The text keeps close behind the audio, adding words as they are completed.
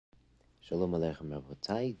Shalom Aleichem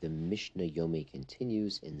Rabotai. The Mishnah Yomi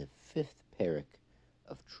continues in the 5th parak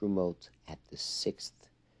of Trumot at the 6th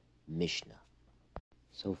Mishnah.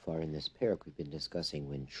 So far in this parak we've been discussing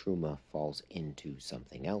when Truma falls into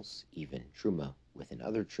something else, even Truma with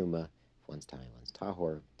another Truma, if one's Tami, one's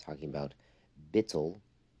Tahor, talking about bittul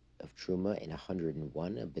of Truma in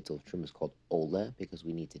 101. A bittul of Truma is called Ola because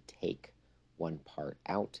we need to take one part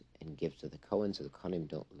out and give to the Kohen so the Kohanim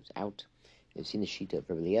don't lose out. We've seen the Shita of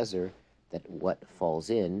Rabbi Eliezer that what falls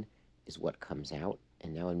in is what comes out.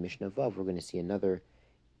 And now in Mishnah Vav, we're going to see another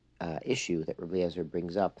issue that Rabbi Eliezer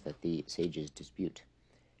brings up that the sages dispute.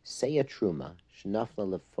 Seya Truma,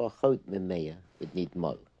 shnafla lefachot mimeya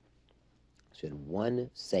v'nidmol. So in one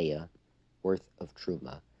seya worth of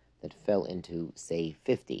Truma that fell into, say,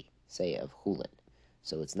 50 seya of Chulin.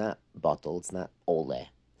 So it's not bottle, it's not ole,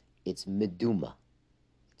 it's meduma.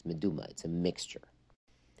 It's meduma, it's a mixture.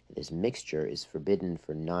 This mixture is forbidden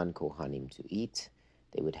for non-Kohanim to eat.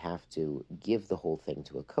 They would have to give the whole thing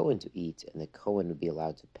to a Kohen to eat, and the Kohen would be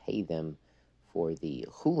allowed to pay them for the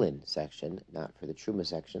Chulin section, not for the Truma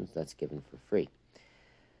section, so that's given for free.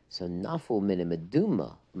 So naful min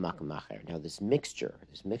meduma makamacher. Now this mixture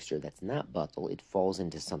that's not bottle, it falls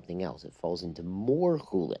into something else. It falls into more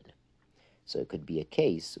Chulin. So it could be a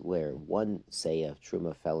case where one seya of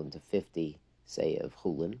Truma fell into 50 seya of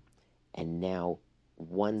Chulin, and now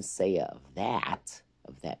one seya of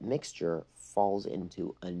that mixture falls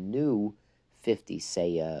into a new 50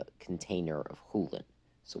 seya container of Chulin.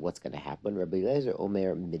 So what's going to happen? Rabbi Eliezer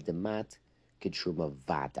Omer midamat k'truma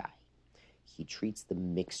vadai. He treats the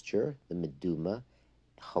mixture, the meduma,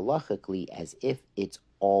 halachically as if it's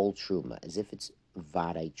all truma, as if it's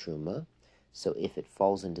vadai truma. So if it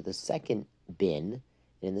falls into the second bin,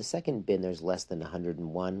 and in the second bin there's less than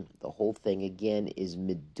 101, the whole thing again is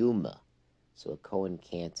meduma. So a Kohen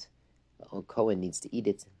needs to eat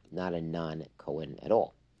it, not a non-Kohen at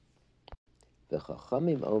all.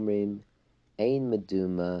 V'chachamim omrim ein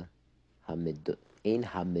meduma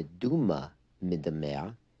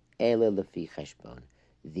midamea ele lefi cheshbon.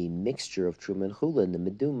 The mixture of Truma and Chulin, the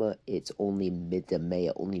meduma, it's only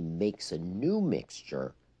midamea, only makes a new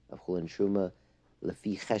mixture of Chulin and Truma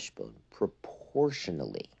lefi cheshbon,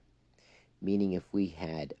 proportionally. Meaning if we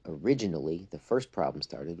had originally, the first problem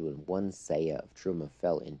started when one seya of Truma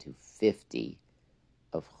fell into 50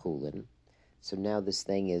 of Chulin. So now this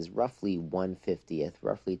thing is roughly 1/50th,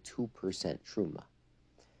 roughly 2% Truma.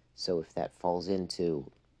 So if that falls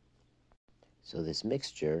into, so this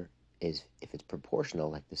mixture is, if it's proportional,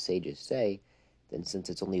 like the sages say, then since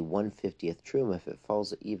it's only 1/50th Truma, if it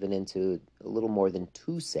falls even into a little more than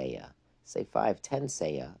 2 seya, say 5, 10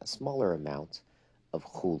 seya, a smaller amount of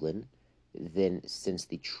Chulin, then since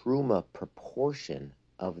the Truma proportion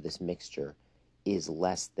of this mixture is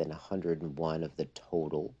less than 101 of the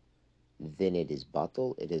total, then it is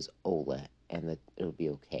batel, it is ola, and it'll be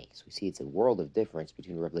okay. So we see it's a world of difference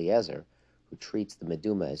between Rabbi Eliezer, who treats the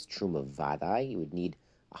meduma as Truma vadai. You would need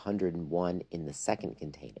 101 in the second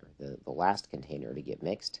container, the last container to get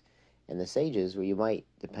mixed, and the sages, where you might,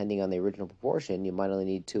 depending on the original proportion, you might only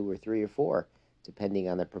need 2 or 3 or 4, depending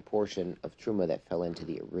on the proportion of Truma that fell into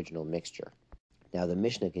the original mixture. Now the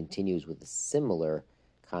Mishnah continues with a similar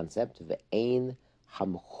concept, Ve'ein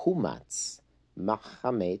hamchumatz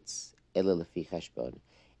machametz ele lefi cheshbon.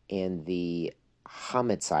 And the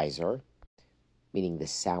chametzizer, meaning the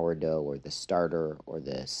sourdough or the starter or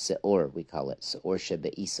the seor, we call it, seor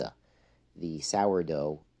shebe'isa, the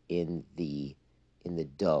sourdough in the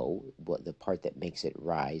dough, the part that makes it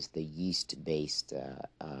rise, the yeast-based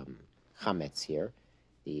chametz here,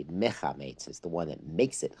 the mechametz is the one that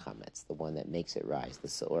makes it chametz, the one that makes it rise, the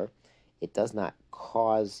seor. It does not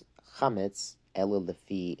cause chametz ela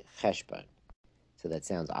lefi cheshbon. So that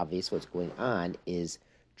sounds obvious. What's going on is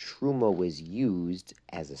Truma was used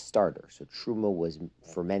as a starter. So Truma was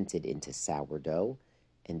fermented into sourdough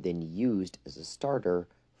and then used as a starter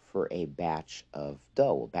for a batch of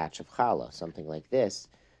dough, a batch of challah, something like this.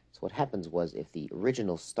 So what happens was, if the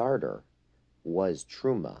original starter was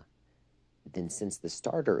Truma, then since the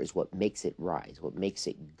starter is what makes it rise, what makes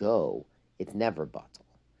it go, it's never batel.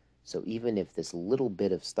 So even if this little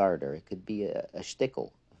bit of starter, it could be a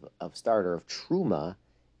shtickle of starter of Truma,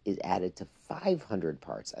 is added to 500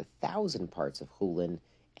 parts, 1,000 parts of Chulin,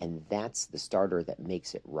 and that's the starter that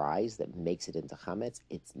makes it rise, that makes it into chametz,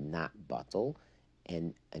 it's not batel,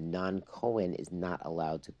 and a non-Kohen is not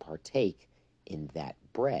allowed to partake in that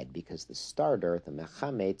bread because the starter, the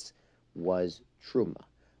mechametz, was Truma.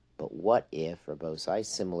 But what if, Rabbosai,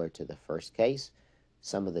 similar to the first case,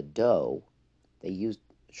 some of the dough, they used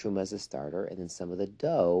Truma as a starter, and then some of the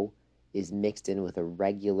dough is mixed in with a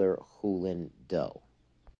regular Chulin dough.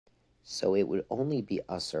 So it would only be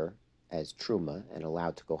usher as truma and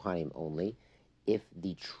allowed to kohanim only if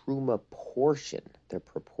the truma portion, the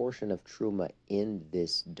proportion of truma in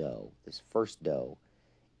this dough, this first dough,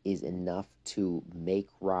 is enough to make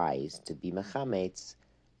rise to be mechametz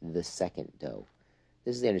the second dough.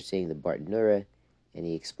 This is the understanding of the Bartanura, and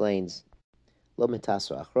he explains Lo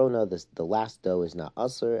mitasra achrona, the last dough is not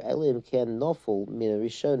usher, elim ken nofel mina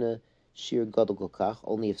rishona shir gadol kolkach,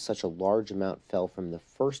 only if such a large amount fell from the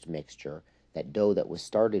first mixture, that dough that was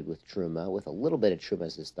started with truma, with a little bit of truma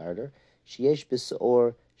as a starter, sheyesh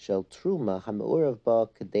b'seor shel truma hameurav ba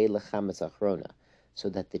kedei lechametz achrona, so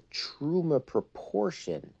that the truma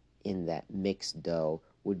proportion in that mixed dough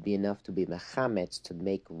would be enough to be mechametz to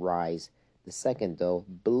make rise the second dough,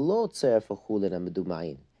 below tzeref chulin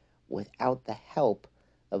amedumayin, without the help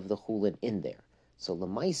of the chulin in there. So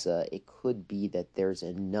lemaisa, it could be that there's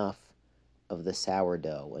enough of the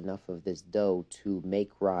sourdough, enough of this dough to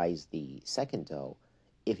make rise the second dough,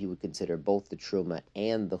 if you would consider both the truma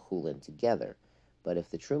and the chulin together. But if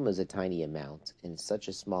the truma is a tiny amount, and such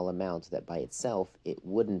a small amount that by itself it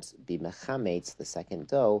wouldn't be mechametz the second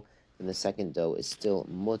dough, then the second dough is still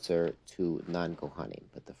mutter to non-kohanim.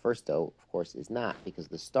 But the first dough, of course, is not, because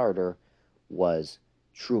the starter was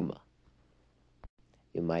truma.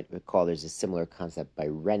 You might recall there's a similar concept by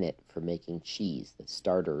rennet for making cheese. The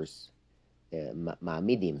starters,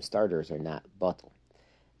 ma'amidim, starters are not bottle.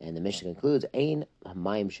 And the Mishnah concludes, Ein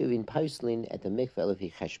hamayim shuvin pauslin at the mikveh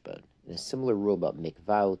lefi cheshbon. And a similar rule about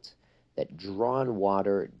mikvaot, that drawn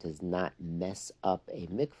water does not mess up a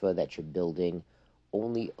mikveh that you're building,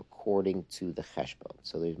 only according to the cheshbon.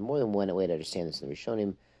 So there's more than one way to understand this in the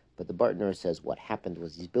Rishonim, but the Bartanura says what happened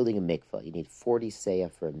was he's building a mikveh. You need 40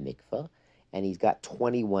 seah for a mikveh, and he's got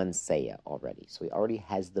 21 seah already. So he already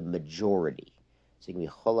has the majority. So you can be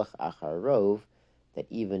cholach acharov, that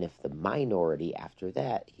even if the minority after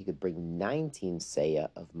that, he could bring 19 seah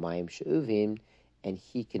of mayim she'uvim, and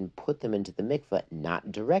he can put them into the mikveh,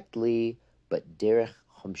 not directly, but derech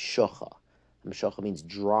hamshocha. Hamshocha means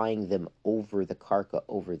drawing them over the karka,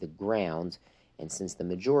 over the ground, and since the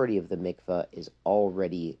majority of the mikveh is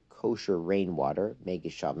already kosher rainwater,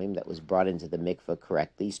 megishamim, that was brought into the mikveh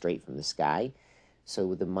correctly, straight from the sky, so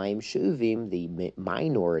with the mayim she'uvim, the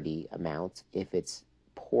minority amount, if it's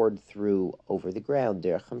poured through over the ground,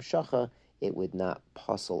 derech hamshacha, it would not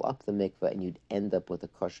puzzle up the mikveh, and you'd end up with a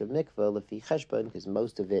kosher mikveh, lefi cheshbon, because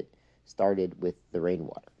most of it started with the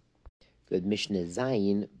rainwater. Good. Mishnah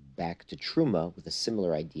Zayin, back to Truma, with a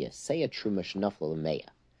similar idea. Seya Truma shenafla l'meya.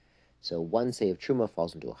 So one say of Truma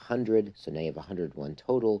falls into 100, so now you have 101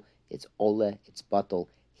 total. It's Ole, it's Batal.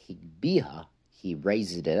 Higbiha, he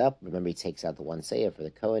raises it up. Remember, he takes out the one seya for the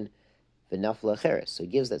Kohen. V'nafla cheres, so he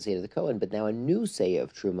gives that seya to the Kohen, but now a new seya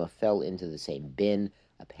of Truma fell into the same bin.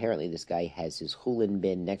 Apparently this guy has his chulin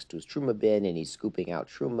bin next to his Truma bin, and he's scooping out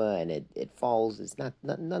Truma, and it falls. It's not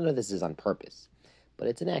none of this is on purpose, but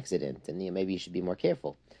it's an accident, and maybe you should be more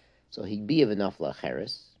careful. So Higbiha v'nafla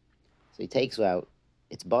cheres, so he takes out,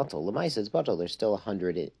 it's bottle. Lemaisa, it's bottle. There's still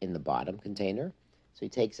 100 in the bottom container. So he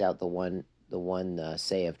takes out the one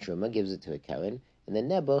say of Truma, gives it to a Kohen, and then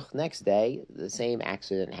Nebuch, next day, the same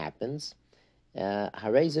accident happens.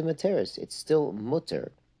 Hareza Materis, it's still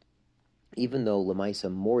mutter, even though Lemaisa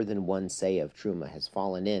more than one say of Truma has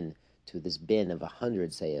fallen in to this bin of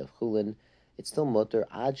 100 say of Chulin, it's still mutter,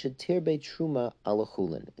 ad shetirbe Truma ala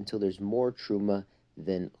Chulin, until there's more Truma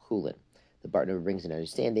than Chulin. The Bartanura brings an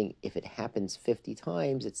understanding, if it happens 50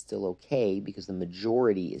 times, it's still okay, because the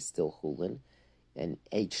majority is still Chulin, and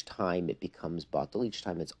each time it becomes Batal, each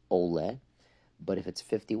time it's Ole. But if it's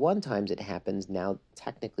 51 times it happens, now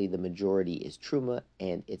technically the majority is Truma,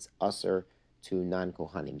 and it's Usher to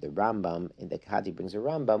non-Kohanim. The Rambam, in the Kadi brings a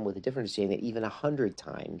Rambam with a different understanding that even 100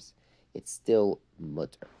 times, it's still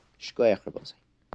Mutter. Shkoyach Rabosai.